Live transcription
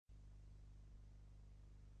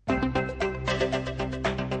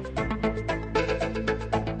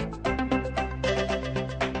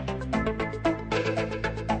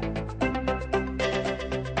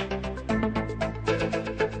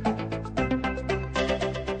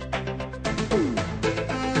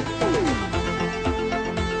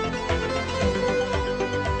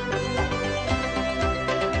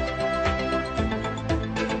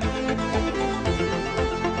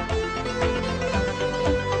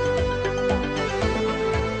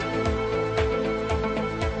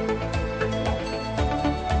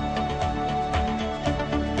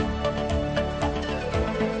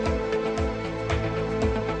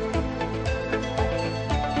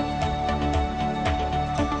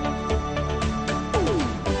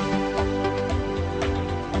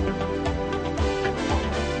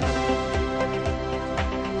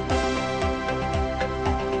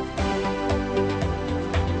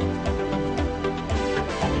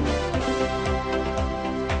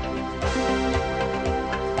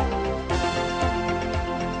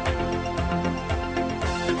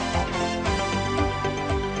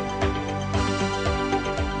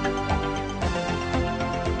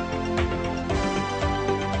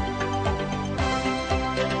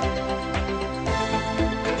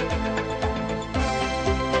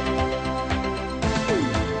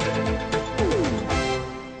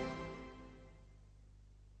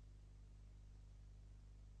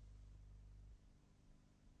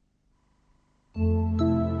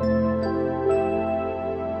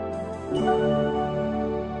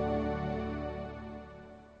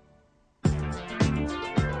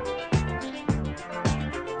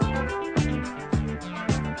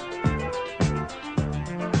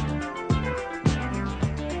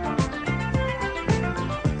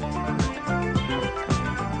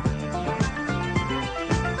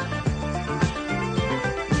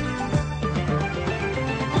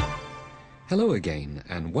Hello again,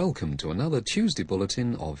 and welcome to another Tuesday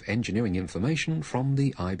bulletin of engineering information from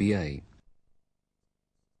the IBA.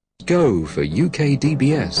 Go for UK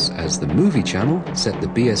DBS as the movie channel set the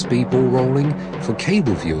BSB ball rolling for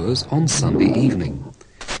cable viewers on Sunday evening.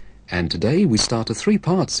 And today we start a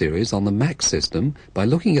three-part series on the MAC system by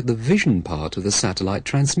looking at the vision part of the satellite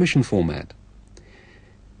transmission format.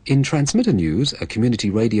 In transmitter news, a community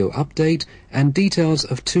radio update and details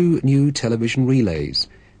of two new television relays,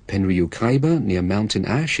 Penrhyn Khyber near Mountain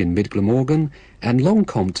Ash in Mid Glamorgan and Long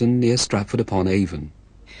Compton near Stratford-upon-Avon.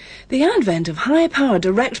 The advent of high-power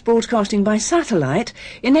direct broadcasting by satellite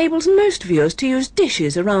enables most viewers to use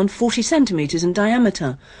dishes around 40 centimetres in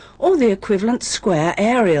diameter, or the equivalent square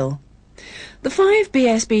aerial. The 5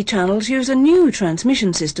 BSB channels use a new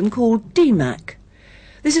transmission system called DMAC.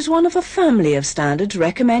 This is one of a family of standards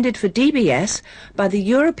recommended for DBS by the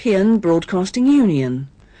European Broadcasting Union.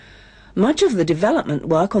 Much of the development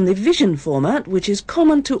work on the vision format, which is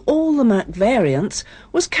common to all the MAC variants,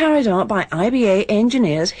 was carried out by IBA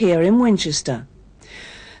engineers here in Winchester.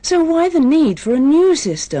 So why the need for a new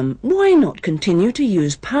system? Why not continue to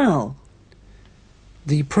use PAL?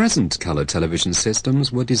 The present colour television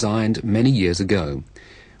systems were designed many years ago.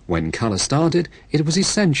 When colour started, it was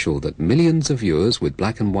essential that millions of viewers with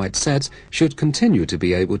black and white sets should continue to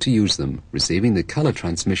be able to use them, receiving the colour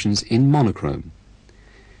transmissions in monochrome.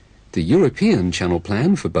 The European channel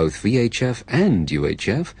plan for both VHF and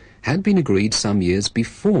UHF had been agreed some years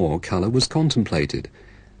before colour was contemplated,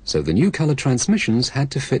 so the new colour transmissions had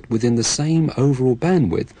to fit within the same overall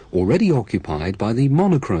bandwidth already occupied by the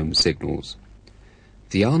monochrome signals.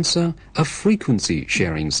 The answer, a frequency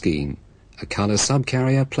sharing scheme, a colour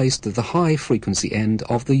subcarrier placed at the high frequency end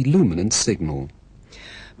of the luminance signal.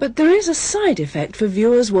 But there is a side effect for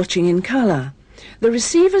viewers watching in colour. The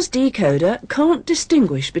receiver's decoder can't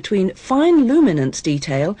distinguish between fine luminance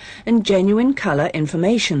detail and genuine colour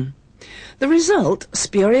information. The result,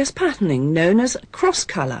 spurious patterning known as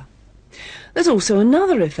cross-colour. There's also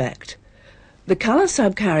another effect. The colour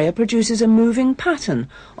subcarrier produces a moving pattern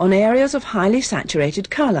on areas of highly saturated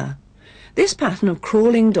colour. This pattern of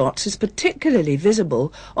crawling dots is particularly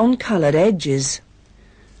visible on coloured edges.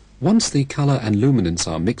 Once the colour and luminance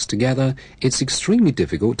are mixed together, it's extremely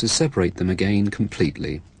difficult to separate them again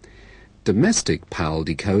completely. Domestic PAL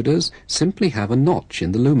decoders simply have a notch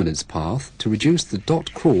in the luminance path to reduce the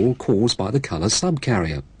dot crawl caused by the colour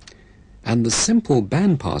subcarrier. And the simple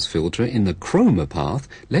bandpass filter in the chroma path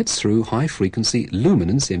lets through high-frequency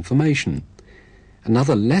luminance information.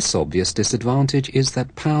 Another less obvious disadvantage is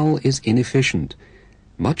that PAL is inefficient.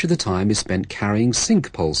 Much of the time is spent carrying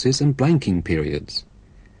sync pulses and blanking periods.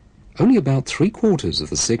 Only about 3/4 of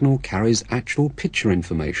the signal carries actual picture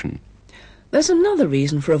information. There's another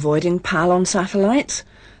reason for avoiding PAL on satellites.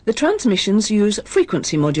 The transmissions use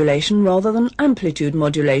frequency modulation rather than amplitude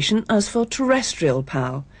modulation as for terrestrial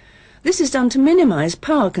PAL. This is done to minimise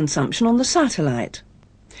power consumption on the satellite.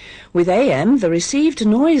 With AM, the received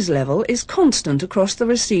noise level is constant across the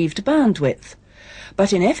received bandwidth.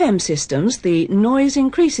 But in FM systems, the noise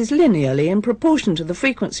increases linearly in proportion to the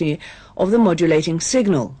frequency of the modulating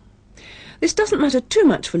signal. This doesn't matter too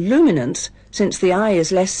much for luminance, since the eye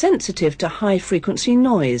is less sensitive to high-frequency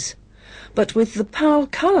noise. But with the PAL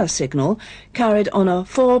colour signal carried on a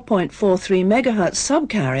 4.43 MHz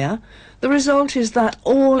subcarrier, the result is that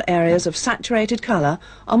all areas of saturated colour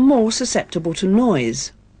are more susceptible to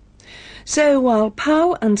noise. So while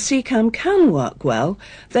PAL and NICAM can work well,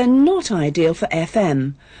 they're not ideal for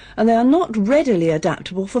FM, and they are not readily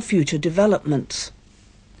adaptable for future developments.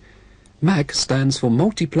 MAC stands for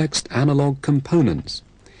Multiplexed Analog Components.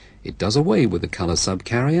 It does away with the colour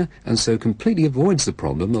subcarrier and so completely avoids the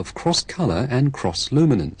problem of cross-colour and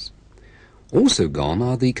cross-luminance. Also gone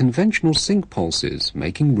are the conventional sync pulses,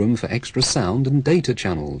 making room for extra sound and data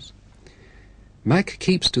channels. MAC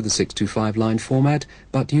keeps to the 625 line format,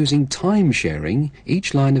 but using time sharing,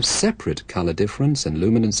 each line of separate colour difference and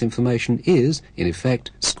luminance information is, in effect,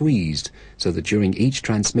 squeezed, so that during each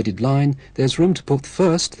transmitted line there's room to put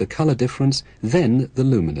first the colour difference, then the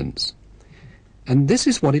luminance. And this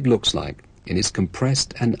is what it looks like, in its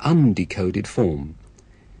compressed and undecoded form.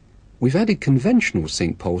 We've added conventional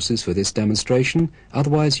sync pulses for this demonstration,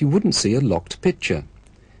 otherwise you wouldn't see a locked picture.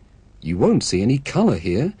 You won't see any colour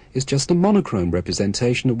here, it's just a monochrome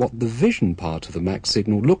representation of what the vision part of the MAC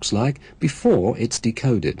signal looks like before it's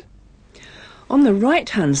decoded. On the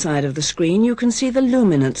right-hand side of the screen you can see the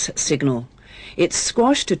luminance signal. It's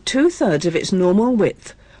squashed to 2/3 of its normal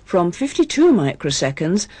width, from 52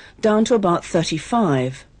 microseconds down to about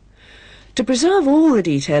 35. To preserve all the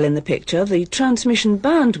detail in the picture, the transmission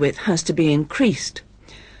bandwidth has to be increased.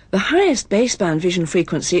 The highest baseband vision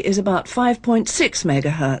frequency is about 5.6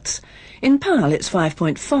 MHz. In PAL it's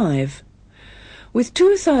 5.5. With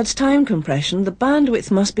 2/3 time compression, the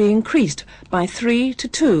bandwidth must be increased by 3 to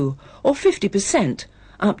 2, or 50%,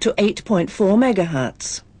 up to 8.4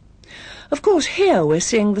 MHz. Of course, here we're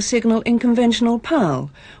seeing the signal in conventional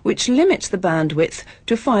PAL, which limits the bandwidth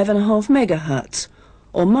to 5.5 MHz,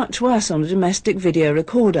 or much worse on a domestic video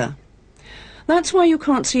recorder. That's why you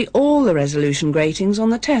can't see all the resolution gratings on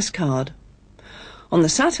the test card. On the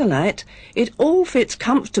satellite, it all fits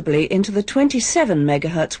comfortably into the 27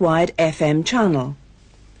 MHz wide FM channel.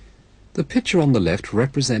 The picture on the left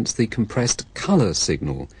represents the compressed colour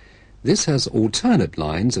signal. This has alternate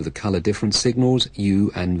lines of the colour difference signals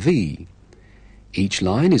U and V. Each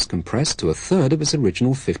line is compressed to 1/3 of its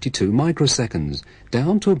original 52 microseconds,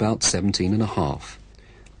 down to about 17.5.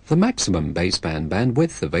 The maximum baseband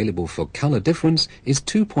bandwidth available for colour difference is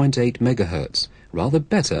 2.8 MHz, rather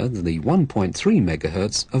better than the 1.3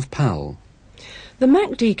 MHz of PAL. The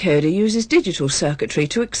MAC decoder uses digital circuitry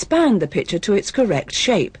to expand the picture to its correct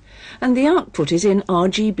shape, and the output is in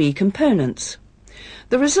RGB components.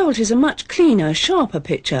 The result is a much cleaner, sharper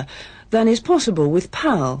picture than is possible with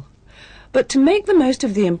PAL. But to make the most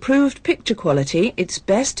of the improved picture quality, it's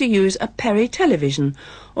best to use a Peri television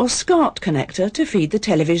or SCART connector to feed the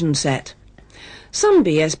television set. Some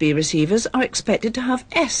BSB receivers are expected to have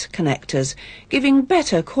S connectors, giving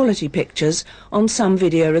better quality pictures on some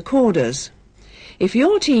video recorders. If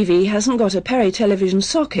your TV hasn't got a Peri television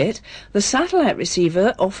socket, the satellite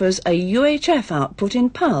receiver offers a UHF output in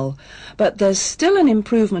PAL, but there's still an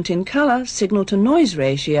improvement in colour signal-to-noise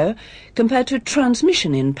ratio compared to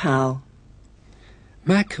transmission in PAL.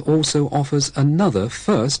 MAC also offers another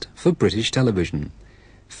first for British television.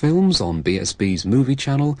 Films on BSB's movie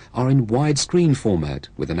channel are in widescreen format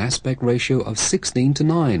with an aspect ratio of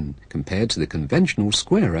 16:9 compared to the conventional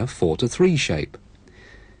squarer 4:3 shape.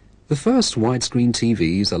 The first widescreen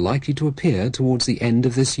TVs are likely to appear towards the end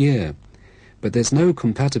of this year, but there's no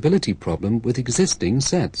compatibility problem with existing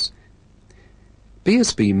sets.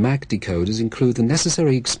 BSB MAC decoders include the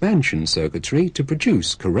necessary expansion circuitry to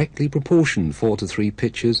produce correctly proportioned 4:3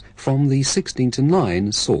 pictures from the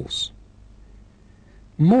 16:9 source.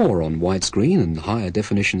 More on widescreen and higher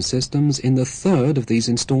definition systems in the third of these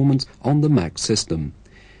installments on the MAC system.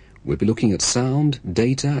 We'll be looking at sound,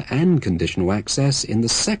 data and conditional access in the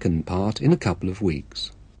second part in a couple of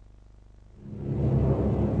weeks.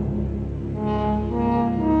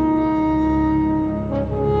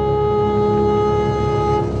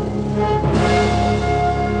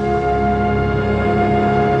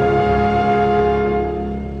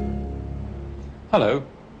 Hello,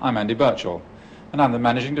 I'm Andy Birchall, and I'm the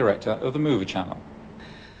Managing Director of the Movie Channel.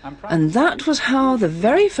 And that was how the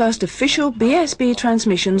very first official BSB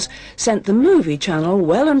transmissions sent the Movie Channel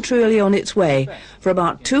well and truly on its way for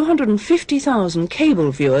about 250,000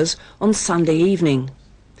 cable viewers on Sunday evening.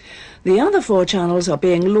 The other 4 channels are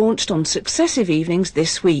being launched on successive evenings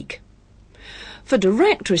this week. For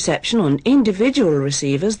direct reception on individual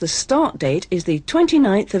receivers, the start date is the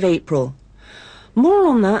 29th of April. More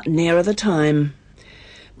on that nearer the time.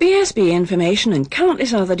 BSB information and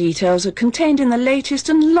countless other details are contained in the latest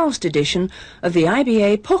and last edition of the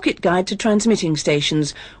IBA Pocket Guide to Transmitting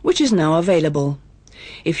Stations, which is now available.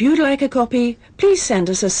 If you'd like a copy, please send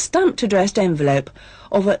us a stamped addressed envelope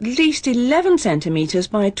of at least 11 centimetres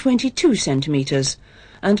by 22 centimetres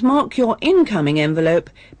and mark your incoming envelope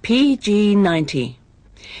PG90.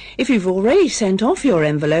 If you've already sent off your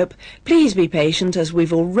envelope, please be patient as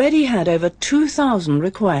we've already had over 2,000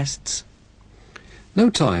 requests. No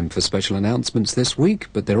time for special announcements this week,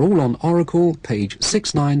 but they're all on Oracle, page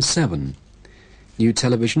 697. New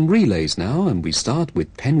television relays now, and we start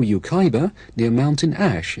with Penry Ukaiba near Mountain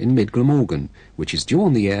Ash in Mid Glamorgan, which is due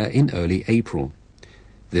on the air in early April.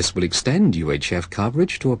 This will extend UHF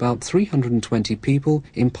coverage to about 320 people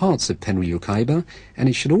in parts of Penry Ukaiba, and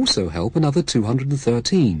it should also help another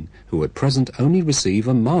 213, who at present only receive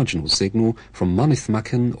a marginal signal from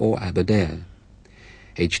Mynithmachan or Aberdare.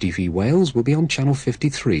 HTV Wales will be on channel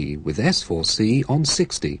 53 with S4C on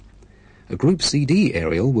 60. A group CD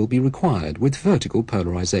aerial will be required with vertical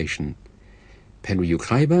polarisation. Penry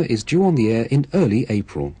Ukaiba is due on the air in early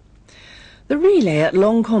April. The relay at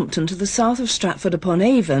Long Compton to the south of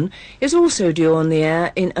Stratford-upon-Avon is also due on the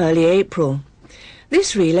air in early April.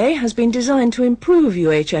 This relay has been designed to improve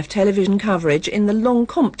UHF television coverage in the Long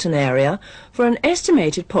Compton area for an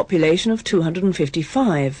estimated population of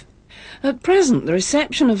 255. At present, the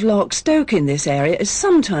reception of Lark Stoke in this area is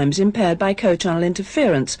sometimes impaired by co-channel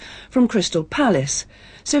interference from Crystal Palace,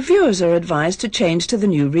 so viewers are advised to change to the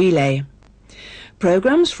new relay.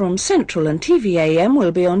 Programmes from Central and TVAM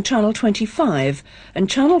will be on Channel 25 and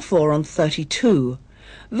Channel 4 on 32.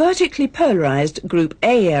 Vertically polarised Group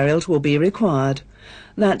A aerials will be required.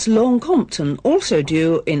 That's Long Compton, also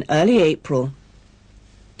due in early April.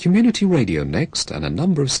 Community radio next, and a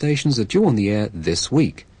number of stations are due on the air this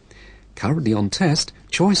week. Currently on test,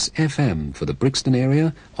 Choice FM for the Brixton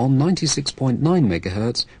area on 96.9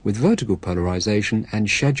 MHz with vertical polarisation and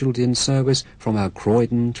scheduled in service from our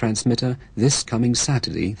Croydon transmitter this coming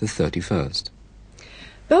Saturday the 31st.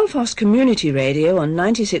 Belfast Community Radio on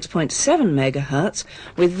 96.7 MHz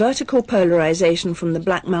with vertical polarisation from the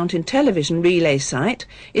Black Mountain Television relay site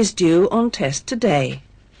is due on test today.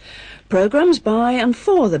 Programmes by and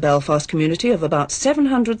for the Belfast community of about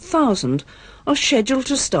 700,000 are scheduled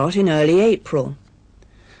to start in early April.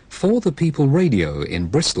 For the People Radio in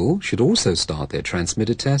Bristol should also start their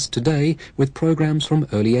transmitter test today with programmes from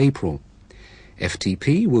early April.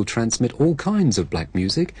 FTP will transmit all kinds of black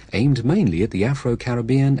music aimed mainly at the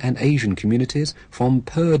Afro-Caribbean and Asian communities from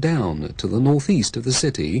Pur down to the northeast of the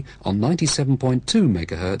city on 97.2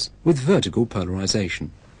 MHz with vertical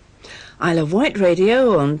polarisation. Isle of Wight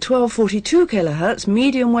Radio on 1242 kHz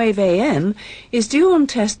medium wave AM is due on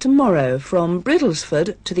test tomorrow from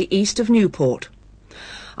Bridlesford to the east of Newport.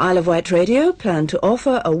 Isle of Wight Radio plan to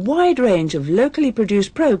offer a wide range of locally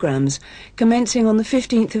produced programmes commencing on the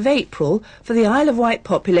 15th of April for the Isle of Wight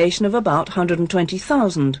population of about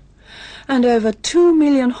 120,000 and over 2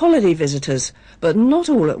 million holiday visitors, but not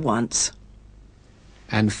all at once.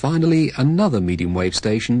 And finally, another medium wave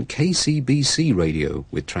station, KCBC Radio,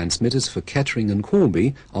 with transmitters for Kettering and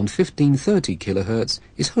Corby on 1530 kHz,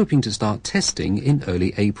 is hoping to start testing in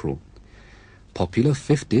early April. Popular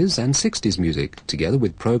 50s and 60s music, together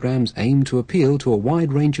with programmes aimed to appeal to a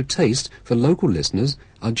wide range of taste for local listeners,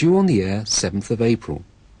 are due on the air 7th of April.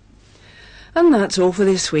 And that's all for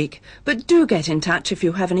this week, but do get in touch if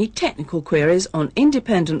you have any technical queries on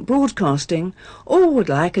independent broadcasting or would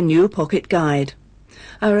like a new pocket guide.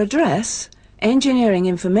 Our address, Engineering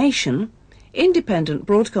Information, Independent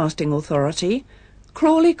Broadcasting Authority,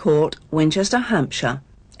 Crawley Court, Winchester, Hampshire,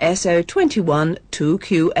 SO21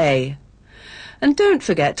 2QA. And don't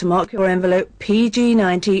forget to mark your envelope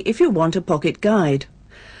PG90 if you want a pocket guide.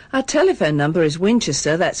 Our telephone number is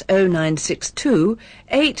Winchester, that's 0962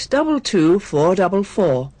 822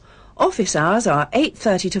 444. Office hours are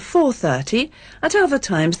 8:30 to 4:30. At other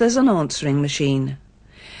times there's an answering machine.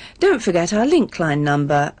 Don't forget our link line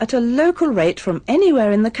number at a local rate from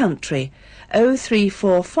anywhere in the country,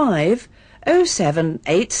 0345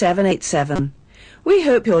 078787. We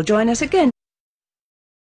hope you'll join us again